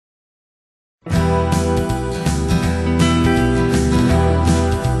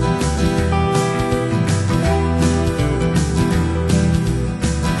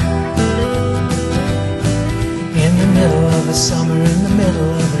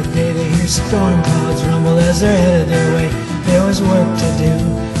Storm clouds rumbled as they're headed their way. There was work to do,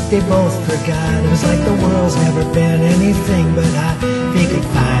 they both forgot. It was like the world's never been anything but hot. If he could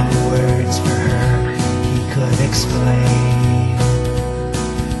find the words for her, he could explain.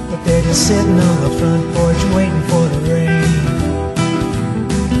 But they're just sitting on the front porch waiting for the rain.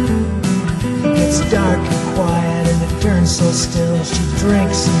 It gets dark and quiet and it turns so still. She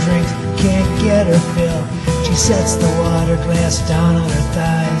drinks and drinks, can't get her fill. She sets the water glass down on her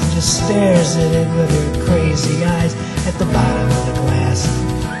thighs, just stares at it with her crazy eyes. At the bottom of the glass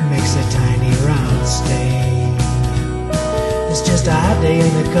makes a tiny round stain. It's just a hot day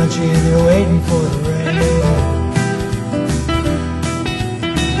in the country and they're waiting for the rain.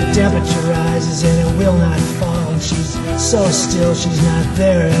 The temperature rises and it will not fall, and she's so still she's not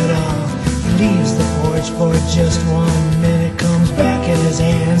there at all. He leaves the porch for just 1 minute, comes back in his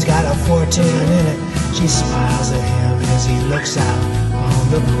hands got a 410 in it. She smiles at him as he looks out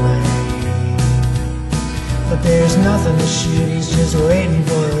on the plain. But there's nothing to shoot, he's just waiting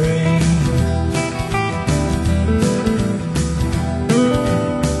for the rain.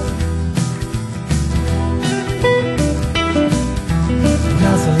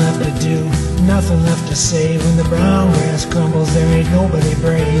 Nothing left to do, nothing left to say. When the brown grass crumbles, there ain't nobody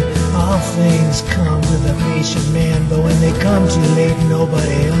brave. All things come to the patient man, but when they come too late,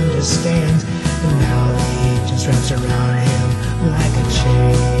 nobody understands. And now the heat just wraps around him like a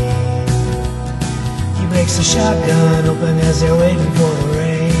chain. He breaks the shotgun open as they're waiting for the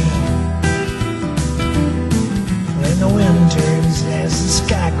rain. When the wind turns as the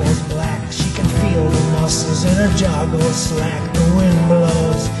sky goes black, she can feel the muscles in her jaw go slack. The wind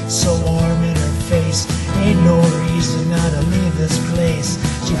blows so warm in her face, ain't no reason not to leave this place.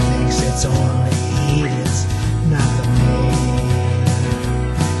 She thinks it's only heat, it's not the pain.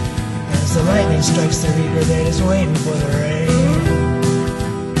 As the lightning strikes the reaper, they're just waiting for the rain.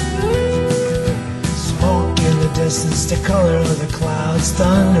 Smoke in the distance, the color of the clouds.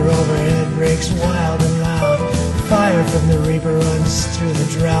 Thunder overhead breaks wild and loud. Fire from the reaper runs through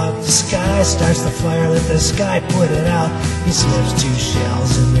the drought. The sky starts the fire, let the sky put it out. He slips 2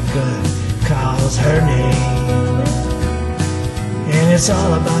 shells in the gun, calls her name. And it's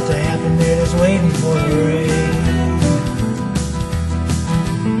all about to happen, they're just waiting for the rain.